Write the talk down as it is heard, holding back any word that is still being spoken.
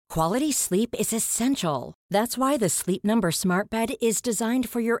Quality sleep is essential. That's why the Sleep Number Smart Bed is designed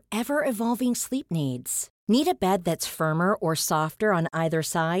for your ever-evolving sleep needs. Need a bed that's firmer or softer on either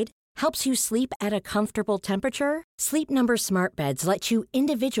side? Helps you sleep at a comfortable temperature? Sleep Number Smart Beds let you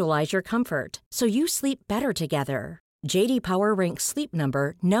individualize your comfort, so you sleep better together. J.D. Power ranks Sleep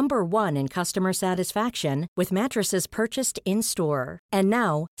Number number 1 in customer satisfaction with mattresses purchased in-store. And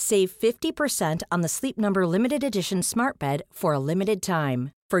now, save 50% on the Sleep Number Limited Edition Smart Bed for a limited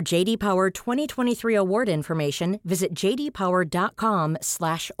time. For J.D. Power 2023 award information, visit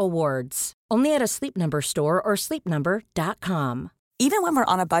jdpower.com/awards. Only at a Sleep Number store or sleepnumber.com. Even when we're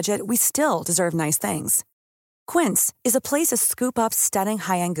on a budget, we still deserve nice things. Quince is a place to scoop up stunning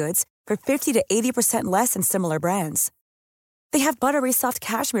high-end goods for 50 to 80% less than similar brands. They have buttery soft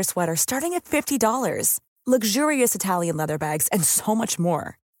cashmere sweaters starting at $50, luxurious Italian leather bags, and so much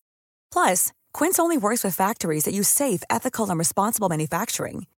more. Plus, Quince only works with factories that use safe, ethical, and responsible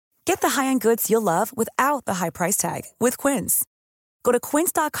manufacturing. Get the high-end goods you'll love without the high price tag with Quince. Go to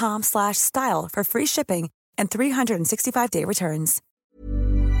quince.com/style for free shipping and 365-day returns.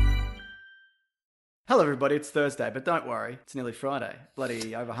 Hello, everybody. It's Thursday, but don't worry. It's nearly Friday.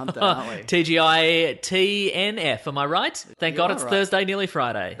 Bloody over hump day, aren't we? TGITNF, am I right? Thank God it's right. Thursday, nearly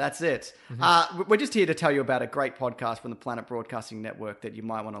Friday. That's it. We're just here to tell you about a great podcast from the Planet Broadcasting Network that you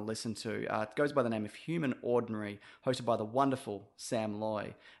might want to listen to. It goes by the name of Human Ordinary, hosted by the wonderful Sam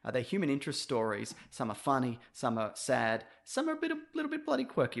Loy. They're human interest stories. Some are funny, some are sad, some are a little bit bloody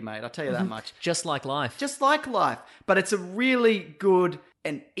quirky, mate. I'll tell you that much. Just like life. Just like life. But it's a really good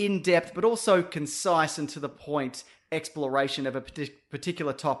and in-depth, but also concise and to the point exploration of a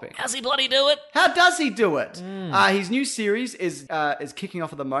particular topic. How's he bloody do it? How does he do it? His new series is kicking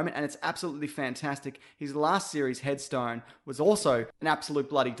off at the moment, and it's absolutely fantastic. His last series, Headstone, was also an absolute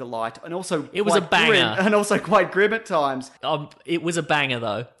bloody delight, and also It was a banger. and also quite grim at times. It was a banger,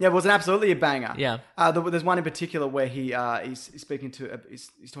 though. Yeah, it was absolutely a banger. Yeah. There's one in particular where he's speaking to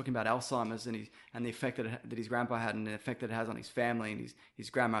he's talking about Alzheimer's and the effect that his grandpa had and the effect that it has on his family and his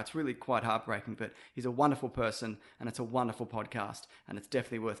grandma. It's really quite heartbreaking, but he's a wonderful person and it's a wonderful podcast and it's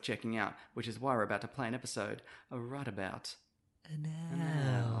definitely worth checking out, which is why we're about to play an episode right about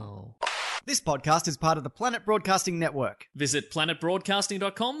now. This podcast is part of the Planet Broadcasting Network. Visit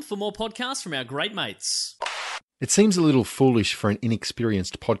planetbroadcasting.com for more podcasts from our great mates. It seems a little foolish for an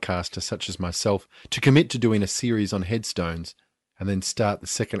inexperienced podcaster such as myself to commit to doing a series on headstones and then start the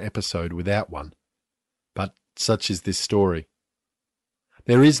second episode without one. But such is this story.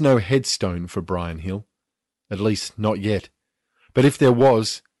 There is no headstone for Brian Hill, at least not yet. But if there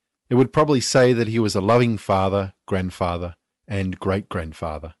was, it would probably say that he was a loving father, grandfather, and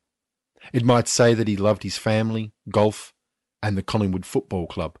great-grandfather. It might say that he loved his family, golf, and the Collingwood Football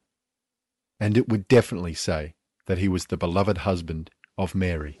Club. And it would definitely say that he was the beloved husband of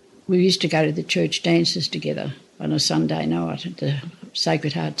Mary. We used to go to the church dances together on a Sunday night at the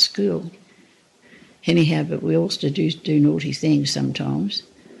Sacred Heart School. Anyhow, but we also do naughty things sometimes.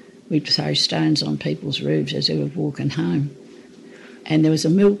 We'd throw stones on people's roofs as they were walking home. And there was a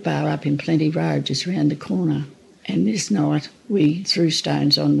milk bar up in Plenty Road just round the corner. And this night we threw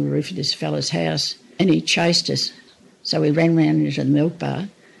stones on the roof of this fella's house and he chased us. So we ran round into the milk bar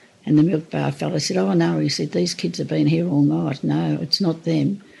and the milk bar fella said, "Oh no," he said, "these kids have been here all night." "No, it's not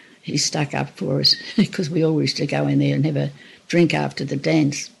them." He stuck up for us because we always used to go in there and have a drink after the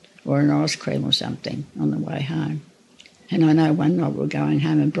dance or an ice cream or something on the way home. And I know one night we were going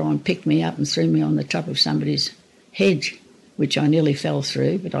home and Brian picked me up and threw me on the top of somebody's hedge, which I nearly fell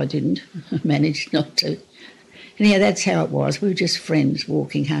through, but I didn't. I managed not to. Anyhow, that's how it was. We were just friends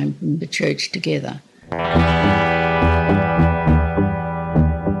walking home from the church together.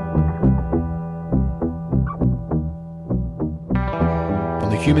 On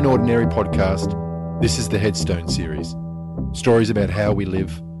the Human Ordinary podcast, this is the Headstone series. Stories about how we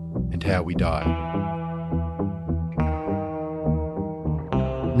live and how we die.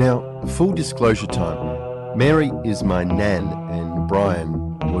 Now, full disclosure time. Mary is my nan and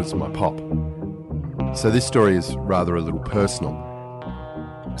Brian was my pop. So this story is rather a little personal.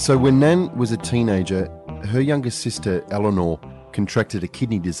 So when Nan was a teenager, her younger sister Eleanor contracted a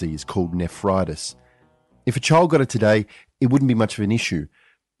kidney disease called nephritis. If a child got it today, it wouldn't be much of an issue.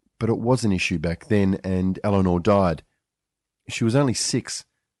 But it was an issue back then and Eleanor died. She was only 6.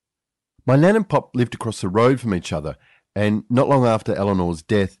 My nan and pop lived across the road from each other, and not long after Eleanor's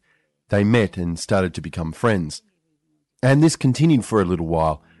death, they met and started to become friends. And this continued for a little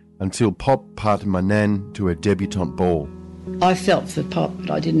while, until Pop parted my nan to her debutante ball. I felt for Pop, but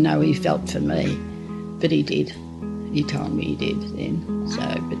I didn't know he felt for me. But he did. He told me he did then. So,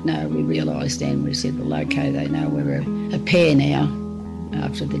 but no, we realised then, we said, well, okay, they know we're a pair now.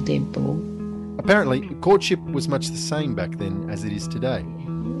 after the dead ball. Apparently, courtship was much the same back then as it is today.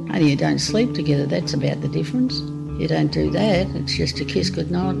 Only you don't sleep together, that's about the difference. You don't do that, it's just a kiss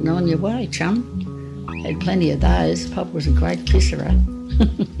goodnight and on your way, chum. Had plenty of those. Pop was a great kisser.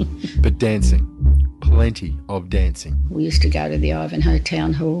 But dancing. Plenty of dancing. We used to go to the Ivanhoe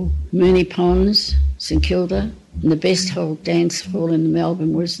Town Hall, Moonee Ponds, St Kilda, and the best whole dance hall in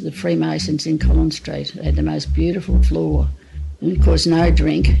Melbourne was the Freemasons in Collins Street. They had the most beautiful floor. And of course no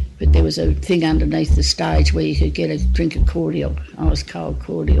drink, but there was a thing underneath the stage where you could get a drink of cordial, ice cold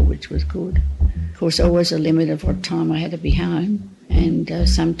cordial, which was good. Of course always a limit of what time I had to be home, and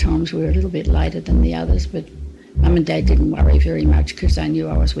sometimes we were a little bit later than the others, but Mum and Dad didn't worry very much because they knew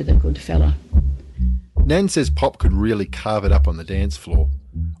I was with a good fella. Nan says Pop could really carve it up on the dance floor.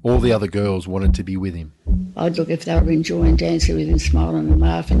 All the other girls wanted to be with him. I'd look if they were enjoying dancing with him, smiling and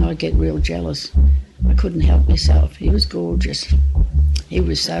laughing, I'd get real jealous. I couldn't help myself. He was gorgeous. He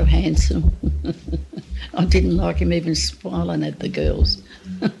was so handsome. I didn't like him even smiling at the girls.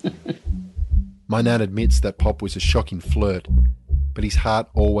 My Nan admits that Pop was a shocking flirt, but his heart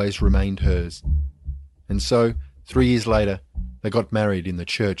always remained hers. And so, 3 years later, they got married in the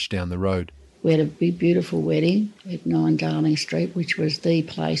church down the road. We had a big, beautiful wedding at 9 Darling Street, which was the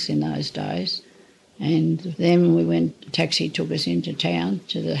place in those days. And then a taxi took us into town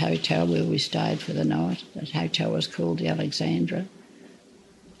to the hotel where we stayed for the night. That hotel was called the Alexandra.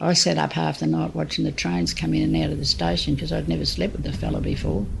 I sat up half the night watching the trains come in and out of the station because I'd never slept with a fella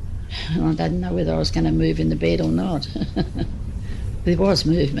before. And I didn't know whether I was going to move in the bed or not. There was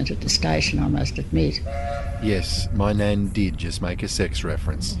movement at the station, I must admit. Yes, my Nan did just make a sex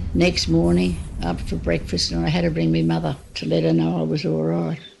reference. Next morning, up for breakfast, and I had to ring my mother to let her know I was all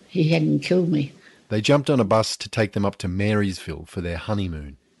right. He hadn't killed me. They jumped on a bus to take them up to Marysville for their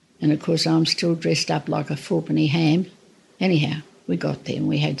honeymoon. And of course I'm still dressed up like a fourpenny ham. Anyhow, we got there and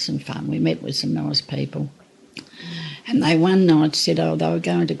we had some fun. We met with some nice people. And they one night said, they were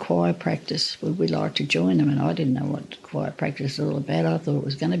going to choir practice. Would we like to join them? And I didn't know what choir practice was all about. I thought it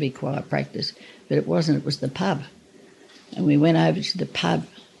was going to be choir practice, but it wasn't. It was the pub. And we went over to the pub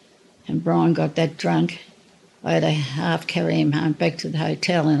and Brian got that drunk. I had to half carry him home back to the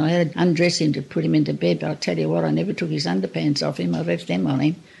hotel and I had to undress him to put him into bed. But I'll tell you what, I never took his underpants off him. I left them on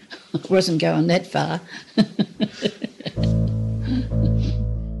him. I wasn't going that far.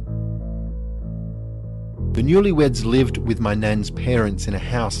 The newlyweds lived with my Nan's parents in a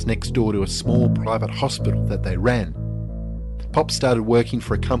house next door to a small private hospital that they ran. Pop started working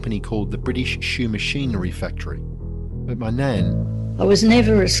for a company called the British Shoe Machinery Factory. But my Nan... I was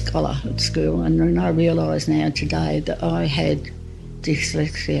never a scholar at school, and I realise now today that I had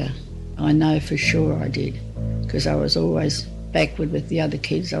dyslexia. I know for sure I did, because I was always backward with the other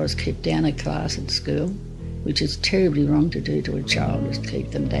kids. I was kept down a class at school, which is terribly wrong to do to a child, is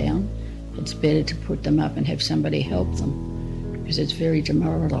keep them down. It's better to put them up and have somebody help them, because it's very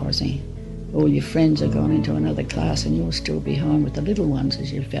demoralising. All your friends have gone into another class and you're still behind with the little ones,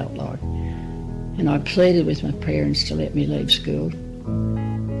 as you felt like. And I pleaded with my parents to let me leave school.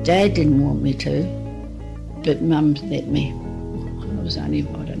 Dad didn't want me to, but Mum let me. I was only,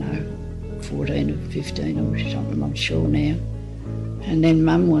 14 or 15 or something, I'm not sure now. And then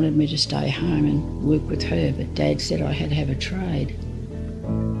Mum wanted me to stay home and work with her, but Dad said I had to have a trade.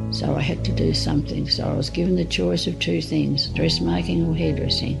 So I had to do something. So I was given the choice of two things, dressmaking or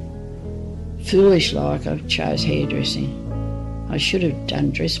hairdressing. Foolish like, I chose hairdressing. I should have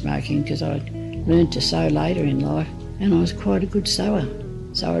done dressmaking because I learned to sew later in life, and I was quite a good sewer.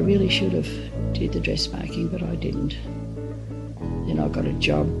 So I really should have did the dressmaking, but I didn't. Then I got a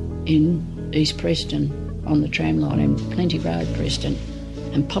job in East Preston on the tram line in Plenty Road, Preston.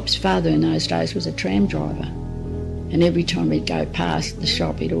 And Pop's father in those days was a tram driver. And every time he'd go past the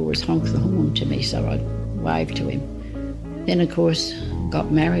shop, he'd always honk the horn to me, so I'd wave to him. Then, of course,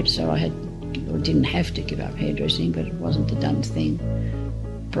 got married, so I didn't have to give up hairdressing, but it wasn't the done thing.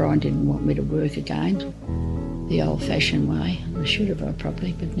 Brian didn't want me to work again, the old-fashioned way. I should have,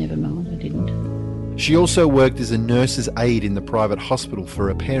 probably, but never mind, I didn't. She also worked as a nurse's aide in the private hospital for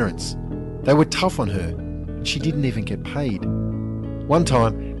her parents. They were tough on her, and she didn't even get paid. One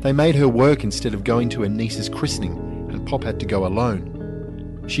time, they made her work instead of going to her niece's christening, and Pop had to go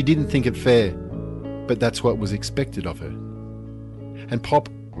alone. She didn't think it fair, but that's what was expected of her. And Pop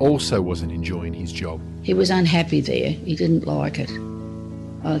also wasn't enjoying his job. He was unhappy there. He didn't like it.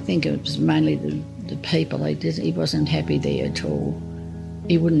 I think it was mainly the people. He wasn't happy there at all.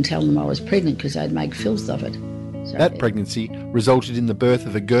 He wouldn't tell them I was pregnant because they'd make filth of it. So that pregnancy resulted in the birth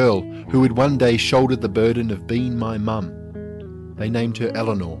of a girl who would one day shoulder the burden of being my mum. They named her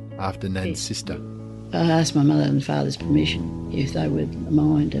Eleanor after Nan's sister. I asked my mother and father's permission if they would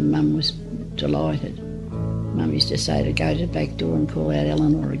mind, and Mum was delighted. Mum used to say to go to the back door and call out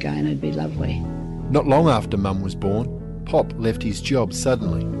Eleanor again, it'd be lovely. Not long after Mum was born, Pop left his job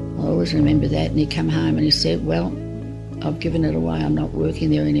suddenly. I always remember that, and he come home and he said, well, I've given it away, I'm not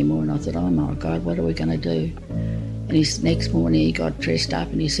working there anymore. And I thought, oh my God, what are we going to do? And next morning he got dressed up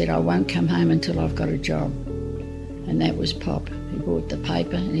and he said, I won't come home until I've got a job. And that was Pop. He bought the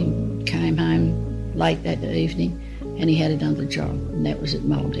paper and he came home late that evening and he had another job, and that was at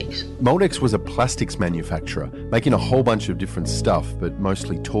Moldex. Moldex was a plastics manufacturer, making a whole bunch of different stuff, but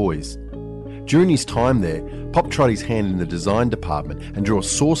mostly toys. During his time there, Pop tried his hand in the design department and drew a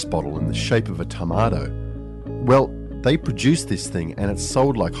sauce bottle in the shape of a tomato. Well, they produced this thing and it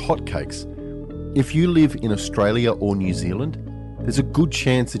sold like hotcakes. If you live in Australia or New Zealand, there's a good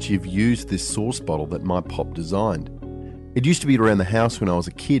chance that you've used this sauce bottle that my Pop designed. It used to be around the house when I was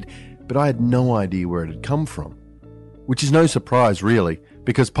a kid, but I had no idea where it had come from. Which is no surprise, really,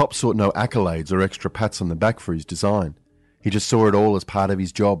 because Pop sought no accolades or extra pats on the back for his design. He just saw it all as part of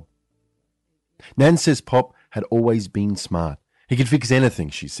his job. Nan says Pop had always been smart. He could fix anything,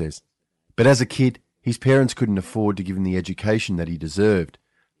 she says. But as a kid, his parents couldn't afford to give him the education that he deserved.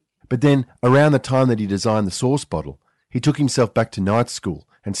 But then, around the time that he designed the sauce bottle, he took himself back to night school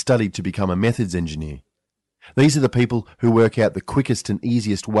and studied to become a methods engineer. These are the people who work out the quickest and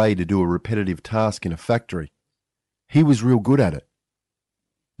easiest way to do a repetitive task in a factory. He was real good at it.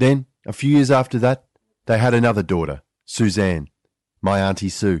 Then, a few years after that, they had another daughter, Suzanne, my Auntie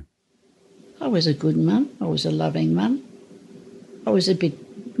Sue. I was a good mum. I was a loving mum. I was a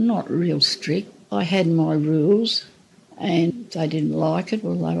bit not real strict. I had my rules and they didn't like it,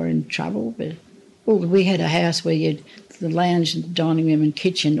 well, they were in trouble. But we had a house where the lounge and the dining room and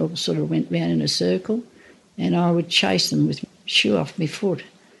kitchen all sort of went round in a circle, and I would chase them with shoe off my foot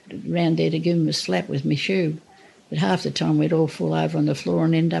round there to give them a slap with my shoe. But half the time we'd all fall over on the floor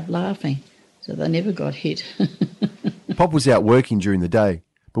and end up laughing, so they never got hit. Pop was out working during the day,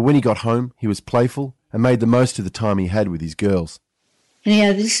 but when he got home, he was playful and made the most of the time he had with his girls.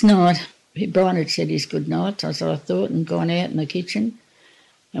 Anyhow, this night, Brian had said his good night, as I thought, and gone out in the kitchen.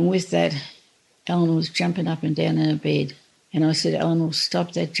 And with that, Eleanor was jumping up and down in her bed. And I said, Eleanor,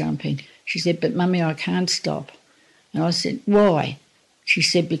 stop that jumping. She said, but Mummy, I can't stop. And I said, why? She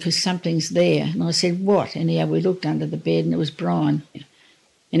said, because something's there. And I said, what? Anyhow, we looked under the bed and it was Brian.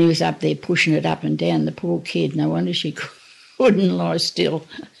 And he was up there pushing it up and down, the poor kid. No wonder she couldn't lie still.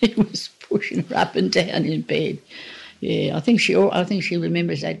 He was pushing her up and down in bed. Yeah, I think she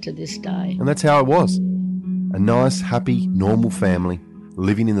remembers that to this day. And that's how it was. A nice, happy, normal family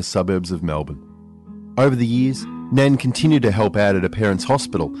living in the suburbs of Melbourne. Over the years, Nan continued to help out at her parents'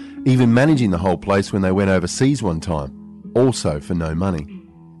 hospital, even managing the whole place when they went overseas one time, also for no money,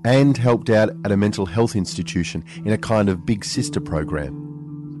 and helped out at a mental health institution in a kind of big sister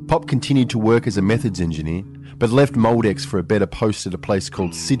program. Pop continued to work as a methods engineer, but left Moldex for a better post at a place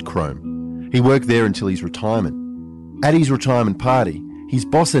called Sidchrome. He worked there until his retirement. At his retirement party, his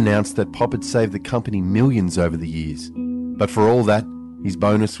boss announced that Pop had saved the company millions over the years. But for all that, his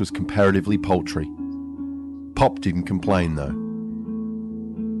bonus was comparatively paltry. Pop didn't complain, though.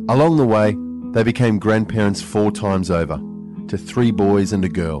 Along the way, they became grandparents 4 times over, to 3 boys and a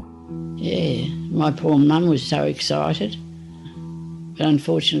girl. Yeah, my poor mum was so excited. But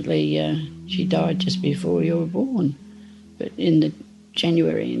unfortunately, she died just before you were born. But in the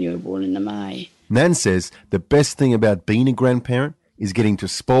January, and you were born in the May. Nan says the best thing about being a grandparent is getting to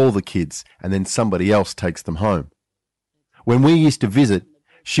spoil the kids and then somebody else takes them home. When we used to visit,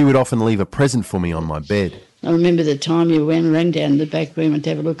 she would often leave a present for me on my bed. I remember the time you ran down the back room and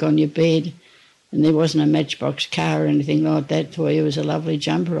to have a look on your bed, and there wasn't a matchbox car or anything like that for you. It was a lovely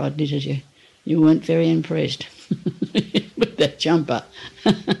jumper I'd knitted you. You weren't very impressed with that jumper.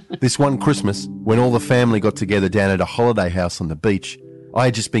 This one Christmas, when all the family got together down at a holiday house on the beach, I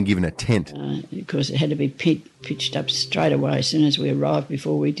had just been given a tent. Because it had to be pitched up straight away as soon as we arrived.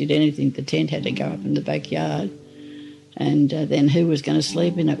 Before we did anything, the tent had to go up in the backyard. And then who was going to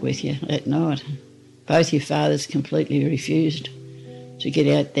sleep in it with you at night? Both your fathers completely refused to get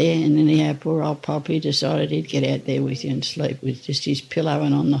out there, and anyhow, poor old Poppy decided he'd get out there with you and sleep with just his pillow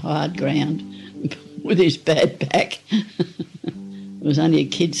and on the hard ground with his bad back. It was only a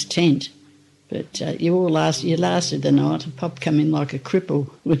kid's tent. But you lasted the night, and Pop come in like a cripple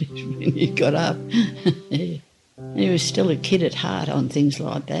when he got up. Yeah. He was still a kid at heart on things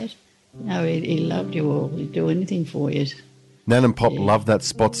like that. No, he loved you all. He'd do anything for you. Nan and Pop loved that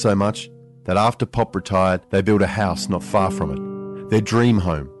spot so much that after Pop retired, they built a house not far from it. Their dream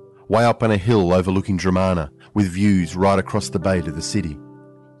home, way up on a hill overlooking Dramana, with views right across the bay to the city.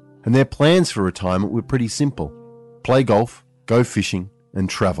 And their plans for retirement were pretty simple. Play golf, go fishing and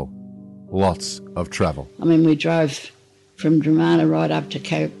travel. Lots of travel. I mean, we drove from Dramana right up to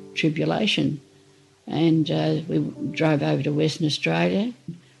Cape Tribulation, and we drove over to Western Australia,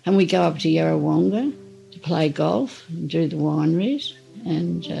 and we go up to Yarrawonga to play golf and do the wineries,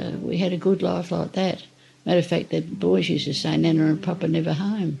 and we had a good life like that. Matter of fact, the boys used to say, Nana and Papa never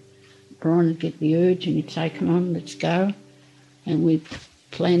home. Brian would get the urge and he'd say, come on, let's go. And we'd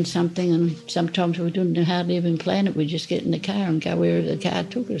plan something, and sometimes we didn't hardly even plan it. We'd just get in the car and go wherever the car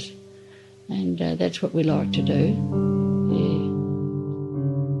took us. And that's what we like to do, yeah.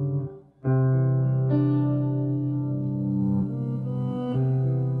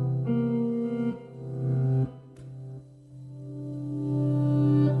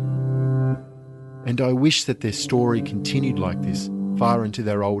 And I wish that their story continued like this far into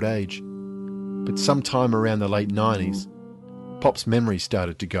their old age. But sometime around the late 90s, Pop's memory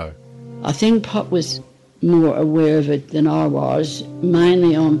started to go. I think Pop was more aware of it than I was,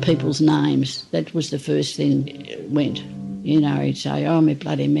 mainly on people's names. That was the first thing that went. You know, he'd say, oh, my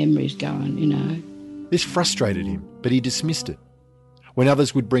bloody memory's going, you know. This frustrated him, but he dismissed it. When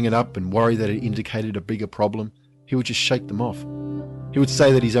others would bring it up and worry that it indicated a bigger problem, he would just shake them off. He would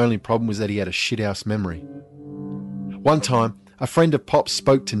say that his only problem was that he had a shithouse memory. One time, a friend of Pop's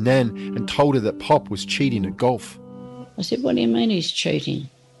spoke to Nan and told her that Pop was cheating at golf. I said, what do you mean he's cheating?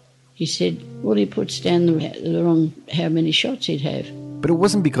 He said, well, he puts down the wrong how many shots he'd have. But it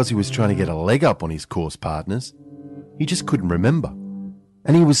wasn't because he was trying to get a leg up on his course partners. He just couldn't remember.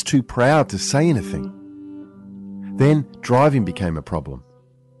 And he was too proud to say anything. Then driving became a problem.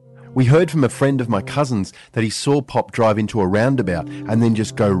 We heard from a friend of my cousin's that he saw Pop drive into a roundabout and then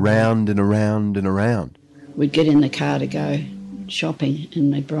just go round and around and around. We'd get in the car to go shopping,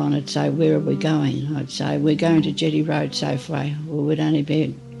 and Brian would say, where are we going? I'd say, we're going to Jetty Road Safeway. Well, we'd only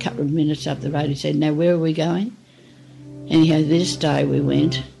be a couple of minutes up the road. He said, now where are we going? Anyhow, this day we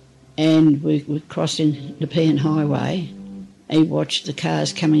went, and we were crossing the Pean Highway. He watched the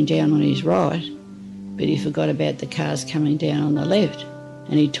cars coming down on his right, but he forgot about the cars coming down on the left,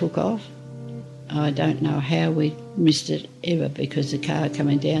 and he took off. I don't know how we missed it ever, because the car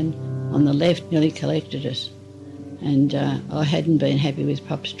coming down on the left nearly collected us. And I hadn't been happy with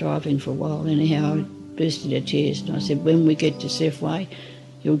Pop's driving for a while. Anyhow, I burst into tears, and I said, when we get to Safeway,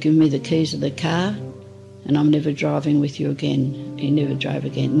 you'll give me the keys of the car, and I'm never driving with you again. He never drove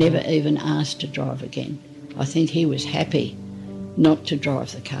again, never even asked to drive again. I think he was happy not to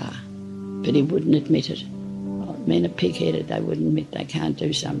drive the car, but he wouldn't admit it. Men are pig-headed, they wouldn't admit they can't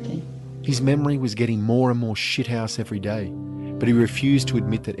do something. His memory was getting more and more shithouse every day, but he refused to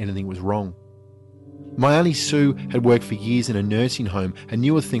admit that anything was wrong. My Auntie Sue had worked for years in a nursing home and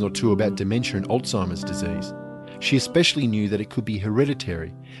knew a thing or two about dementia and Alzheimer's disease. She especially knew that it could be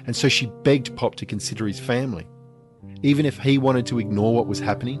hereditary, and so she begged Pop to consider his family. Even if he wanted to ignore what was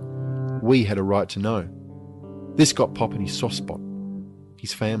happening, we had a right to know. This got Pop in his soft spot,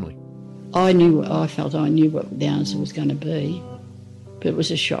 his family. I felt I knew what the answer was going to be, but it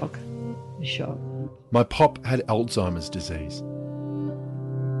was a shock. A shock. My Pop had Alzheimer's disease.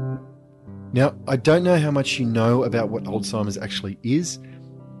 Now, I don't know how much you know about what Alzheimer's actually is,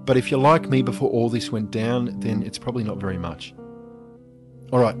 but if you're like me before all this went down, then it's probably not very much.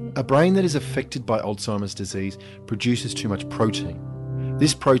 Alright, a brain that is affected by Alzheimer's disease produces too much protein.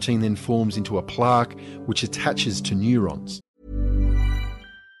 This protein then forms into a plaque which attaches to neurons.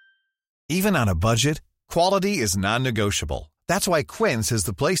 Even on a budget, quality is non-negotiable. That's why Quince is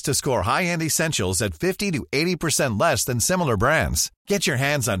the place to score high-end essentials at 50 to 80% less than similar brands. Get your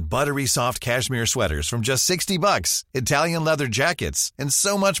hands on buttery soft cashmere sweaters from just $60, Italian leather jackets, and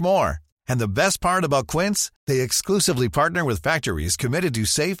so much more. And the best part about Quince, they exclusively partner with factories committed to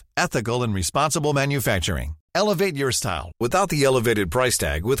safe, ethical, and responsible manufacturing. Elevate your style without the elevated price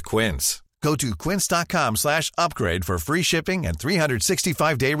tag with Quince. Go to quince.com/upgrade for free shipping and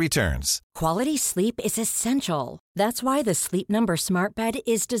 365-day returns. Quality sleep is essential. That's why the Sleep Number Smart Bed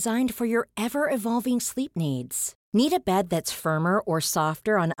is designed for your ever-evolving sleep needs. Need a bed that's firmer or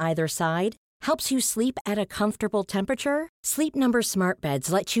softer on either side? Helps you sleep at a comfortable temperature? Sleep Number Smart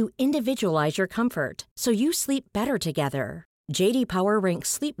Beds let you individualize your comfort, so you sleep better together. J.D. Power ranks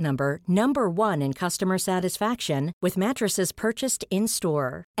Sleep Number number 1 in customer satisfaction with mattresses purchased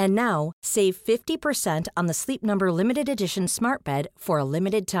in-store. And now, save 50% on the Sleep Number Limited Edition Smart Bed for a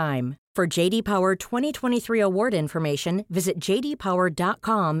limited time. For J.D. Power 2023 award information, visit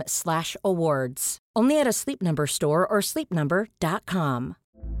jdpower.com/awards. Only at a Sleep Number store or sleepnumber.com.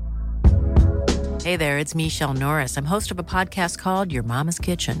 Hey there, it's Michelle Norris. I'm host of a podcast called Your Mama's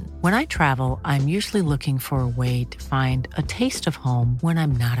Kitchen. When I travel, I'm usually looking for a way to find a taste of home when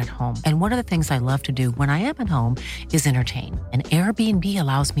I'm not at home. And one of the things I love to do when I am at home is entertain. And Airbnb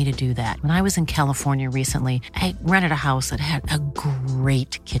allows me to do that. When I was in California recently, I rented a house that had a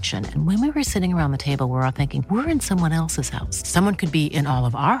great kitchen. And when we were sitting around the table, we were all thinking, we're in someone else's house. Someone could be in all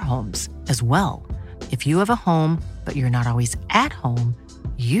of our homes as well. If you have a home, but you're not always at home,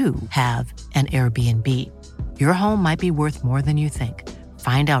 you have an Airbnb. Your home might be worth more than you think.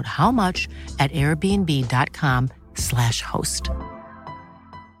 Find out how much at airbnb.com/host.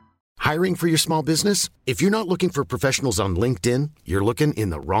 Hiring for your small business? If you're not looking for professionals on LinkedIn, you're looking in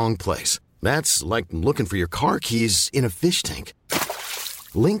the wrong place. That's like looking for your car keys in a fish tank.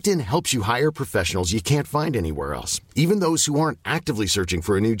 LinkedIn helps you hire professionals you can't find anywhere else, even those who aren't actively searching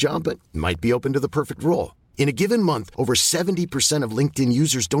for a new job but might be open to the perfect role. In a given month, over 70% of LinkedIn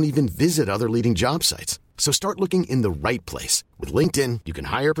users don't even visit other leading job sites. So start looking in the right place. With LinkedIn, you can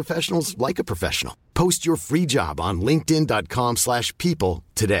hire professionals like a professional. Post your free job on linkedin.com/people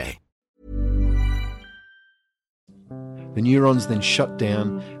today. The neurons then shut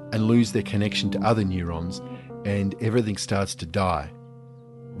down and lose their connection to other neurons, and everything starts to die.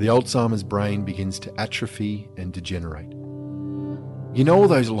 The Alzheimer's brain begins to atrophy and degenerate. You know all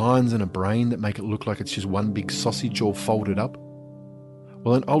those lines in a brain that make it look like it's just one big sausage all folded up?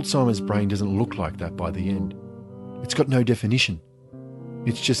 Well, an Alzheimer's brain doesn't look like that by the end. It's got no definition.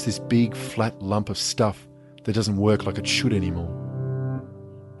 It's just this big flat lump of stuff that doesn't work like it should anymore.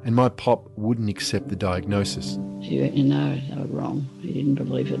 And my pop wouldn't accept the diagnosis. You know, they were wrong. He didn't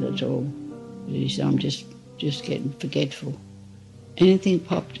believe it at all. He said, I'm just getting forgetful. Anything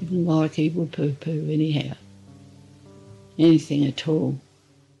Pop didn't like, he would poo-poo anyhow. Anything at all.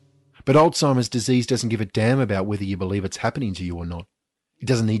 But Alzheimer's disease doesn't give a damn about whether you believe it's happening to you or not. It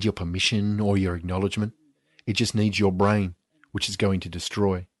doesn't need your permission or your acknowledgement. It just needs your brain, which is going to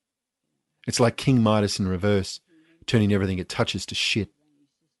destroy. It's like King Midas in reverse, turning everything it touches to shit.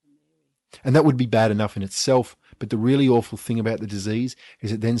 And that would be bad enough in itself, but the really awful thing about the disease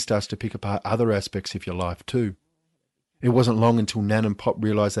is it then starts to pick apart other aspects of your life too. It wasn't long until Nan and Pop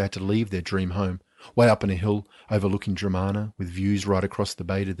realised they had to leave their dream home, way up on a hill overlooking Dramana with views right across the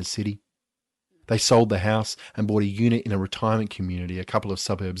bay to the city. They sold the house and bought a unit in a retirement community a couple of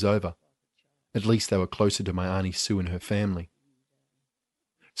suburbs over. At least they were closer to my Auntie Sue and her family.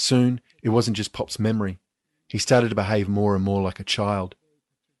 Soon, it wasn't just Pop's memory. He started to behave more and more like a child.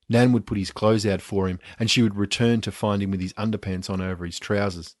 Nan would put his clothes out for him, and she would return to find him with his underpants on over his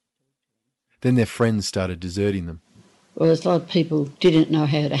trousers. Then their friends started deserting them. Well, it's like people didn't know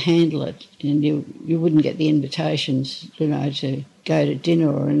how to handle it, and you wouldn't get the invitations, to go to dinner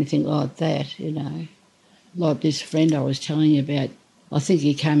or anything like that, Like this friend I was telling you about, I think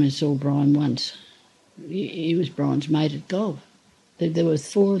he came and saw Brian once. He was Brian's mate at golf. There were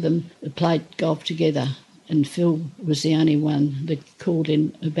four of them that played golf together, and Phil was the only one that called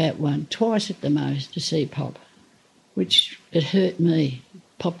in about twice at the most to see Pop, which it hurt me.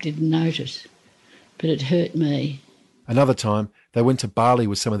 Pop didn't notice, but it hurt me. Another time, they went to Bali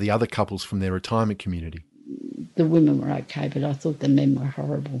with some of the other couples from their retirement community. The women were okay, but I thought the men were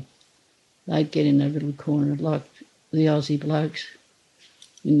horrible. They'd get in a little corner like the Aussie blokes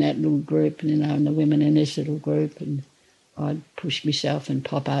in that little group, and the women in this little group, and I'd push myself and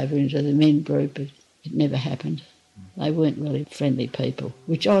pop over into the men group, but it never happened. They weren't really friendly people,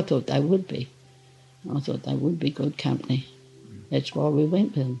 which I thought they would be. I thought they would be good company. That's why we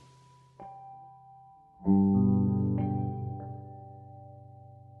went with them.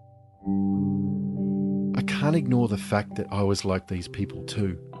 I can't ignore the fact that I was like these people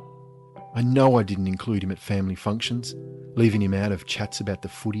too. I know I didn't include him at family functions, leaving him out of chats about the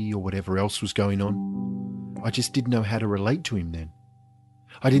footy or whatever else was going on. I just didn't know how to relate to him then.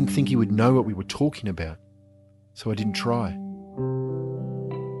 I didn't think he would know what we were talking about, so I didn't try.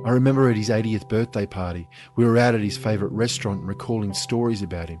 I remember at his 80th birthday party, we were out at his favourite restaurant and recalling stories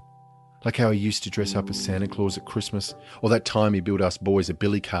about him, like how he used to dress up as Santa Claus at Christmas, or that time he built us boys a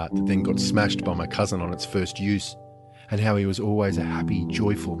billy cart that then got smashed by my cousin on its first use, and how he was always a happy,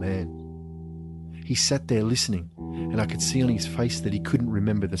 joyful man. He sat there listening, and I could see on his face that he couldn't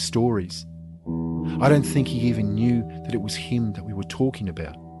remember the stories. I don't think he even knew that it was him that we were talking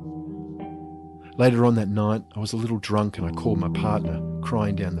about. Later on that night, I was a little drunk and I called my partner,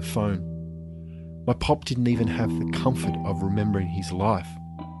 crying down the phone. My pop didn't even have the comfort of remembering his life.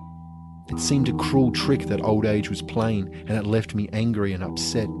 It seemed a cruel trick that old age was playing, and it left me angry and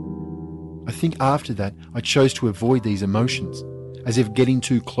upset. I think after that, I chose to avoid these emotions, as if getting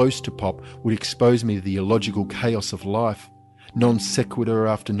too close to Pop would expose me to the illogical chaos of life, non sequitur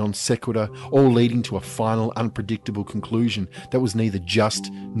after non sequitur, all leading to a final unpredictable conclusion that was neither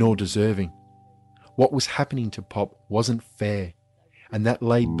just nor deserving. What was happening to Pop wasn't fair, and that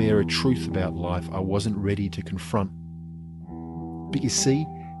laid bare a truth about life I wasn't ready to confront. But you see,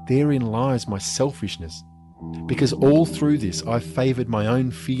 therein lies my selfishness, because all through this I favoured my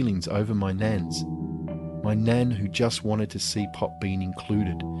own feelings over my Nan's. My Nan who just wanted to see Pop being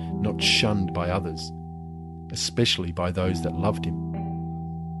included, not shunned by others, especially by those that loved him.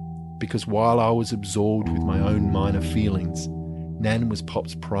 Because while I was absorbed with my own minor feelings, Nan was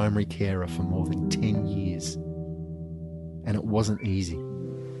Pop's primary carer for more than 10 years. And it wasn't easy.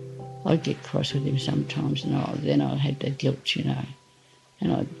 I'd get cross with him sometimes, and then I had the guilt, you know.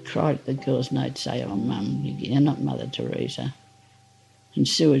 And I'd cry at the girls and they'd say, "Oh, Mum, you're not Mother Teresa." And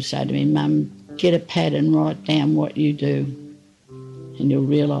Sue would say to me, "Mum, get a pad and write down what you do, and you'll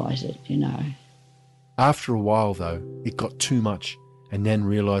realise it, you know." After a while, though, it got too much, and Nan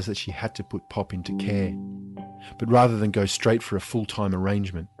realised that she had to put Pop into care. But rather than go straight for a full-time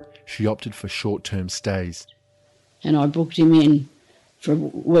arrangement, she opted for short-term stays. And I booked him in for a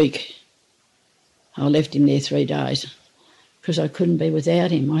week. I left him there 3 days because I couldn't be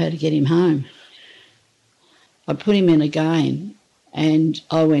without him. I had to get him home. I put him in again, and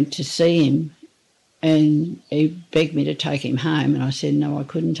I went to see him, and he begged me to take him home, and I said no, I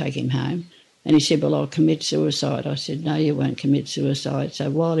couldn't take him home. And he said, "Well, I'll commit suicide." I said, "No, you won't commit suicide." So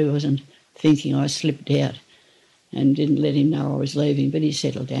while he wasn't thinking, I slipped out and didn't let him know I was leaving, but he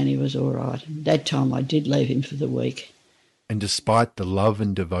settled down, he was all right. That time I did leave him for the week. And despite the love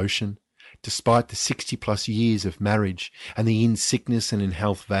and devotion, despite the 60-plus years of marriage and the in-sickness and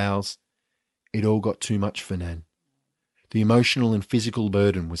in-health vows, it all got too much for Nan. The emotional and physical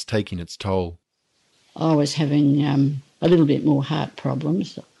burden was taking its toll. I was having a little bit more heart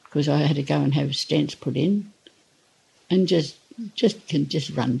problems because I had to go and have stents put in, and just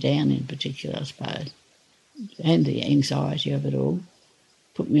run down in particular, I suppose. And the anxiety of it all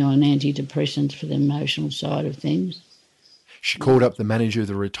put me on antidepressants for the emotional side of things. She called up the manager of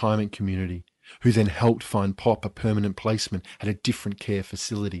the retirement community, who then helped find Pop a permanent placement at a different care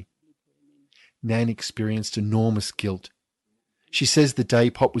facility. Nan experienced enormous guilt. She says the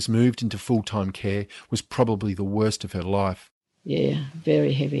day Pop was moved into full-time care was probably the worst of her life. Yeah,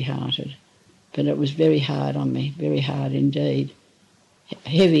 very heavy-hearted. But it was very hard on me, very hard indeed.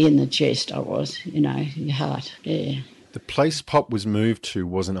 Heavy in the chest I was, you know, your heart, yeah. The place Pop was moved to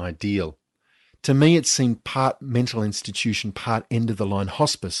wasn't ideal. To me it seemed part mental institution, part end-of-the-line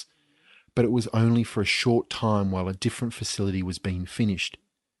hospice, but it was only for a short time while a different facility was being finished.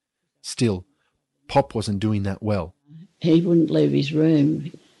 Still, Pop wasn't doing that well. He wouldn't leave his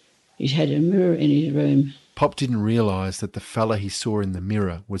room. He had a mirror in his room. Pop didn't realise that the fella he saw in the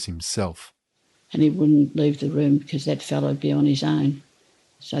mirror was himself. And he wouldn't leave the room because that fella would be on his own.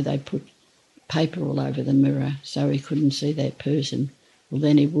 So they put paper all over the mirror so he couldn't see that person. Well,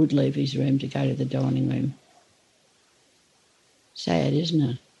 then he would leave his room to go to the dining room. Sad, isn't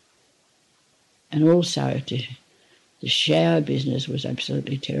it? And also the shower business was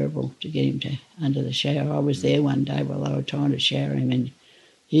absolutely terrible to get him to under the shower. I was there one day while they were trying to shower him, and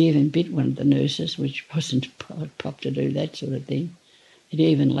he even bit one of the nurses, which wasn't Pop to do that sort of thing. He'd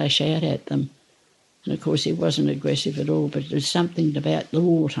even lash out at them. And, of course, he wasn't aggressive at all, but there's something about the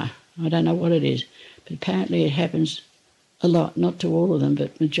water. I don't know what it is, but apparently it happens a lot, not to all of them,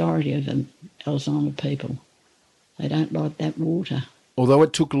 but majority of them, Alzheimer people. They don't like that water. Although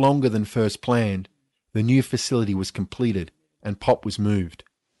it took longer than first planned, the new facility was completed and Pop was moved.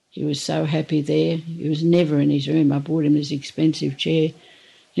 He was so happy there. He was never in his room. I bought him this expensive chair.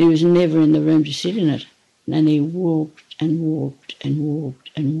 He was never in the room to sit in it. And he walked and walked and walked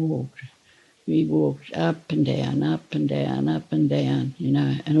and walked. He walked up and down, up and down, up and down, you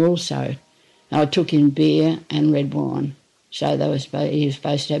know. And also, I took him beer and red wine. So he was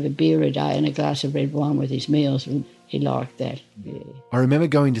supposed to have a beer a day and a glass of red wine with his meals, and he liked that. Yeah. I remember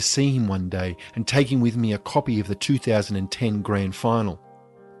going to see him one day and taking with me a copy of the 2010 Grand Final.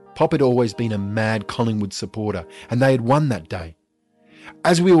 Pop had always been a mad Collingwood supporter, and they had won that day.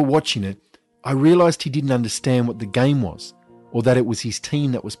 As we were watching it, I realised he didn't understand what the game was, or that it was his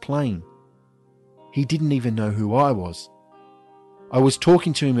team that was playing. He didn't even know who I was. I was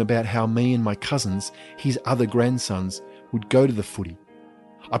talking to him about how me and my cousins, his other grandsons, would go to the footy.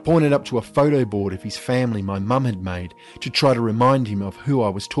 I pointed up to a photo board of his family my mum had made to try to remind him of who I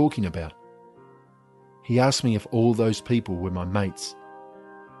was talking about. He asked me if all those people were my mates.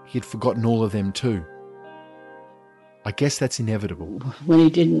 He had forgotten all of them too. I guess that's inevitable. When he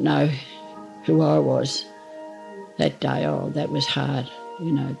didn't know who I was that day, that was hard.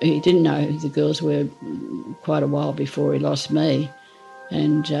 You know, he didn't know who the girls were quite a while before he lost me.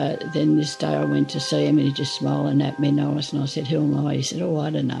 And then this day I went to see him and he just smiling at me nice, and I said, "Who am I?" He said, "Oh, I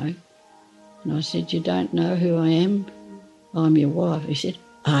don't know." And I said, "You don't know who I am? I'm your wife." He said,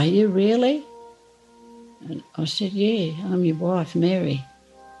 "Are you really?" And I said, "Yeah, I'm your wife, Mary."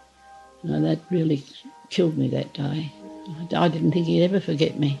 And that really killed me that day. I didn't think he'd ever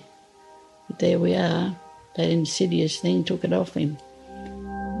forget me. But there we are. That insidious thing took it off him.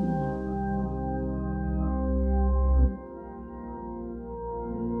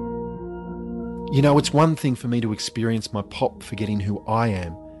 You know, it's one thing for me to experience my pop forgetting who I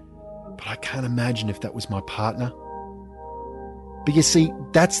am, but I can't imagine if that was my partner. But you see,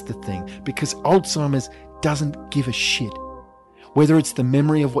 that's the thing, because Alzheimer's doesn't give a shit. Whether it's the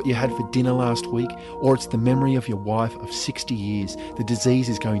memory of what you had for dinner last week, or it's the memory of your wife of 60 years, the disease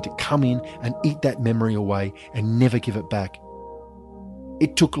is going to come in and eat that memory away and never give it back.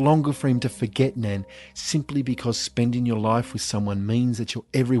 It took longer for him to forget Nan simply because spending your life with someone means that you're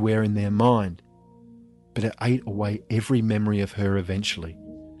everywhere in their mind. But it ate away every memory of her eventually,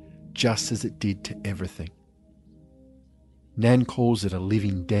 just as it did to everything. Nan calls it a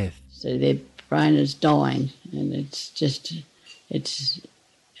living death. So their brain is dying, and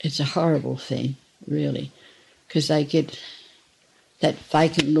it's a horrible thing, really, because they get that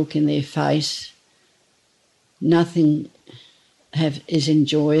vacant look in their face. Nothing is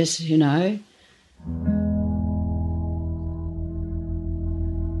enjoyous, you know.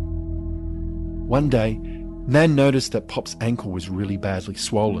 One day, Nan noticed that Pop's ankle was really badly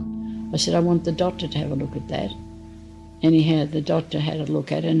swollen. I said, "I want the doctor to have a look at that." Anyhow, the doctor had a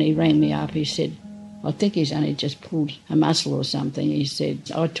look at it and he rang me up. He said, "I think he's only just pulled a muscle or something." He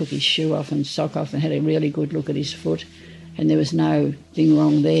said, I took his shoe off and sock off and had a really good look at his foot, and there was no thing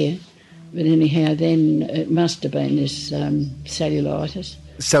wrong there. But anyhow, then it must have been this cellulitis.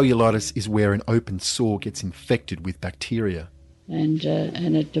 Cellulitis is where an open sore gets infected with bacteria. And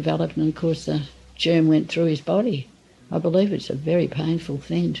it developed, and of course the germ went through his body. I believe it's a very painful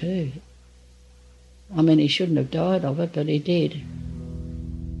thing too. I mean, he shouldn't have died of it, but he did.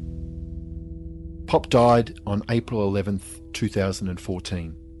 Pop died on April 11th,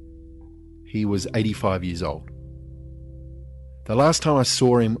 2014. He was 85 years old. The last time I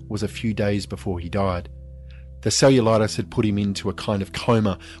saw him was a few days before he died. The cellulitis had put him into a kind of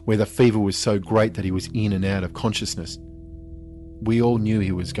coma where the fever was so great that he was in and out of consciousness. We all knew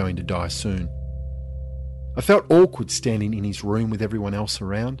he was going to die soon. I felt awkward standing in his room with everyone else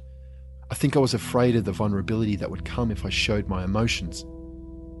around. I think I was afraid of the vulnerability that would come if I showed my emotions.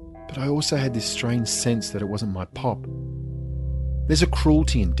 But I also had this strange sense that it wasn't my Pop. There's a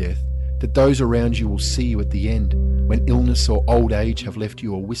cruelty in death, that those around you will see you at the end, when illness or old age have left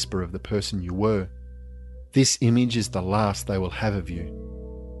you a whisper of the person you were. This image is the last they will have of you.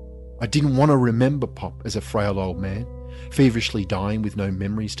 I didn't want to remember Pop as a frail old man, feverishly dying with no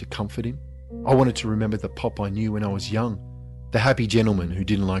memories to comfort him. I wanted to remember the Pop I knew when I was young, the happy gentleman who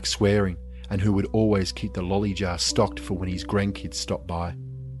didn't like swearing and who would always keep the lolly jar stocked for when his grandkids stopped by.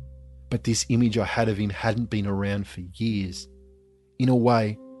 But this image I had of him hadn't been around for years. In a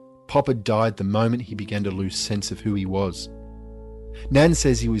way, Pop had died the moment he began to lose sense of who he was. Nan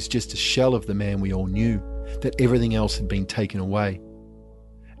says he was just a shell of the man we all knew, that everything else had been taken away.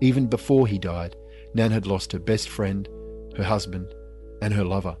 Even before he died, Nan had lost her best friend, her husband, and her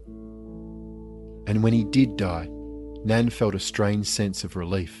lover. And when he did die, Nan felt a strange sense of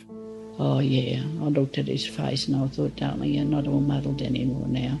relief. Oh yeah, I looked at his face and I thought, "Darling, you're not all muddled anymore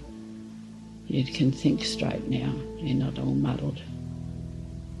now. You can think straight now. You're not all muddled."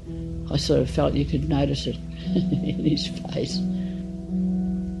 I sort of felt you could notice it in his face.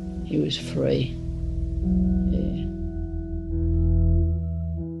 He was free. Yeah.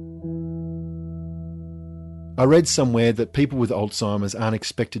 I read somewhere that people with Alzheimer's aren't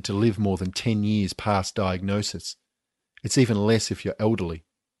expected to live more than 10 years past diagnosis. It's even less if you're elderly.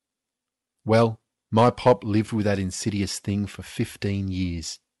 Well, my Pop lived with that insidious thing for 15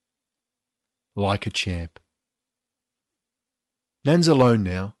 years. Like a champ. Nan's alone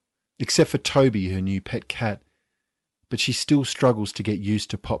now, except for Toby, her new pet cat, but she still struggles to get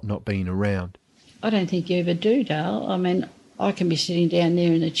used to Pop not being around. I don't think you ever do, Dale. I mean, I can be sitting down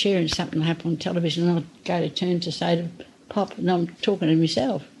there in the chair and something will happen on television and I'll go to turn to say to Pop, and I'm talking to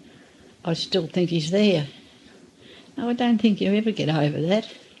myself. I still think he's there. No, I don't think you ever get over that.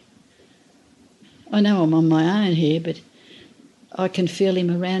 I know I'm on my own here, but I can feel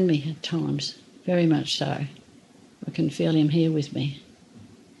him around me at times, very much so. I can feel him here with me.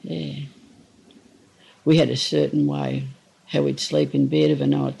 Yeah. We had a certain way how we'd sleep in bed of a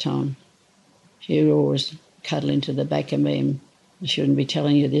night time. He would always cuddle into the back of me and I shouldn't be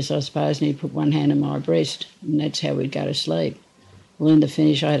telling you this, I suppose, and he'd put one hand on my breast, and that's how we'd go to sleep. Well, in the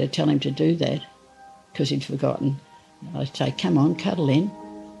finish, I had to tell him to do that because he'd forgotten. I'd say, come on, cuddle in.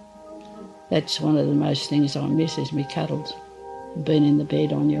 That's one of the most things I miss is me cuddles. Being in the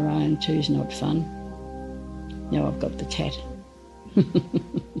bed on your own too's not fun. Now I've got the cat.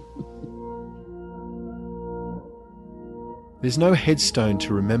 There's no headstone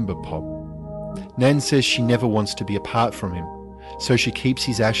to remember Pop. Nan says she never wants to be apart from him, so she keeps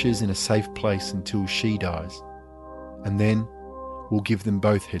his ashes in a safe place until she dies. And then we'll give them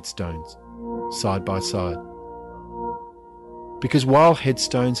both headstones, side by side. Because while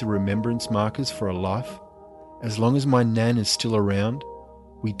headstones are remembrance markers for a life, as long as my Nan is still around,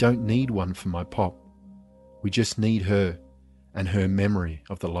 we don't need one for my Pop. We just need her and her memory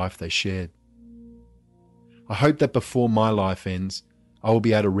of the life they shared. I hope that before my life ends, I will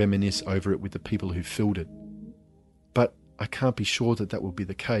be able to reminisce over it with the people who filled it. But I can't be sure that that will be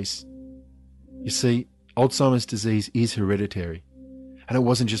the case. You see, Alzheimer's disease is hereditary, and it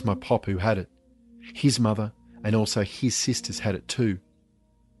wasn't just my Pop who had it. His mother and also his sisters had it too.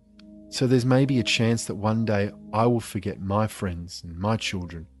 So there's maybe a chance that one day I will forget my friends and my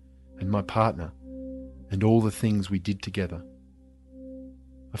children and my partner and all the things we did together.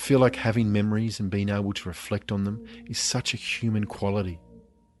 I feel like having memories and being able to reflect on them is such a human quality.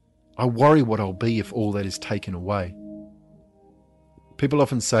 I worry what I'll be if all that is taken away. People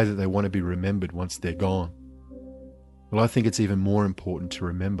often say that they want to be remembered once they're gone. Well, I think it's even more important to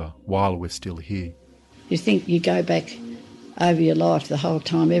remember while we're still here. You think you go back over your life the whole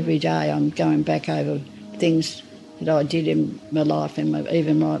time, every day I'm going back over things that I did in my life, and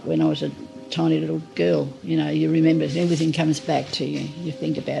even right when I was a tiny little girl, you know, you remember, everything comes back to you. You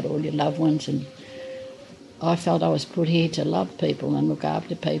think about all your loved ones, and I felt I was put here to love people and look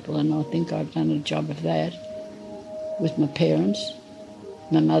after people, and I think I've done a job of that with my parents.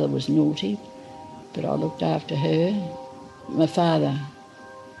 My mother was naughty, but I looked after her. My father,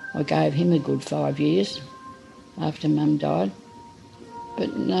 I gave him a good 5 years after Mum died.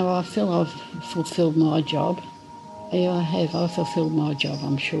 But no, I feel I've fulfilled my job. Yeah, I have. I fulfilled my job,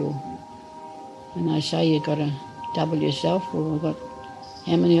 I'm sure. And they say you've got to double yourself. Well, we've got,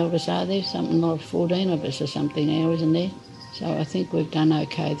 how many of us are there? Something like 14 of us or something now, isn't there? So I think we've done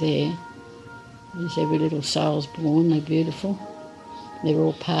okay there. There's every little soul's born, they're beautiful. They're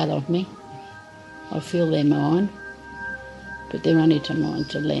all part of me. I feel they're mine, but they're only to mine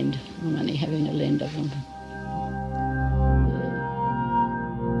to lend. I'm only having a lend of them.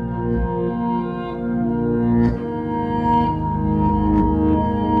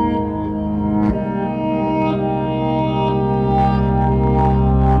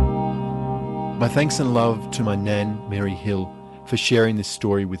 My thanks and love to my Nan, Mary Hill, for sharing this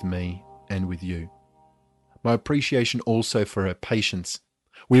story with me and with you. My appreciation also for her patience.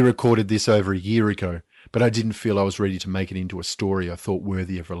 We recorded this over a year ago, but I didn't feel I was ready to make it into a story I thought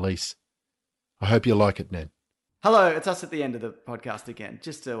worthy of release. I hope you like it, Nan. Hello, it's us at the end of the podcast again.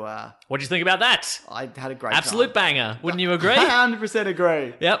 Just to, What do you think about that? I had a great Absolute time. banger. Wouldn't you agree? 100%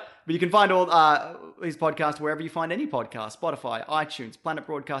 agree. Yep. But you can find all his podcasts wherever you find any podcast. Spotify, iTunes,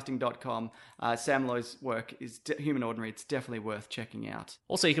 planetbroadcasting.com. Sam Lowe's work is Human Ordinary. It's definitely worth checking out.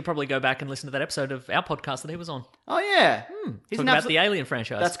 Also, you could probably go back and listen to that episode of our podcast that he was on. Oh, yeah. He's Talking about the Alien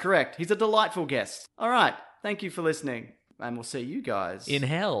franchise. That's correct. He's a delightful guest. All right. Thank you for listening. And we'll see you guys in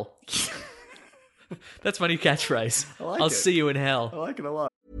hell. That's my new catchphrase. I'll see you in hell. I like it a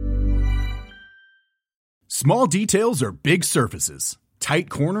lot. Small details are big surfaces. Tight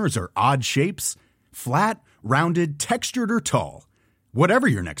corners are odd shapes. Flat, rounded, textured, or tall. Whatever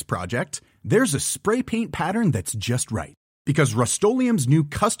your next project, there's a spray paint pattern that's just right. Because Rust-Oleum's new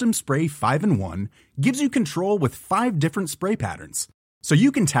Custom Spray 5-in-1 gives you control with 5 different spray patterns. So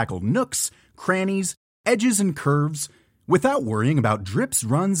you can tackle nooks, crannies, edges, and curves without worrying about drips,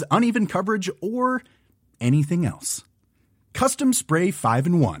 runs, uneven coverage, or anything else. Custom Spray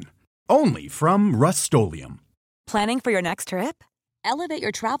 5-in-1. Only from Rust-Oleum. Planning for your next trip? Elevate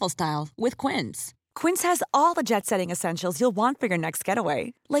your travel style with Quince. Quince has all the jet-setting essentials you'll want for your next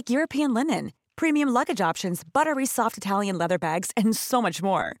getaway, like European linen, premium luggage options, buttery soft Italian leather bags, and so much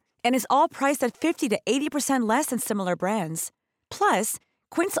more. And is all priced at 50 to 80% less than similar brands. Plus,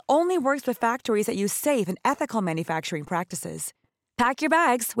 Quince only works with factories that use safe and ethical manufacturing practices. Pack your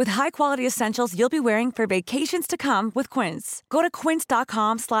bags with high-quality essentials you'll be wearing for vacations to come with Quince. Go to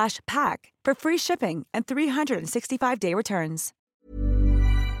quince.com/pack for free shipping and 365-day returns.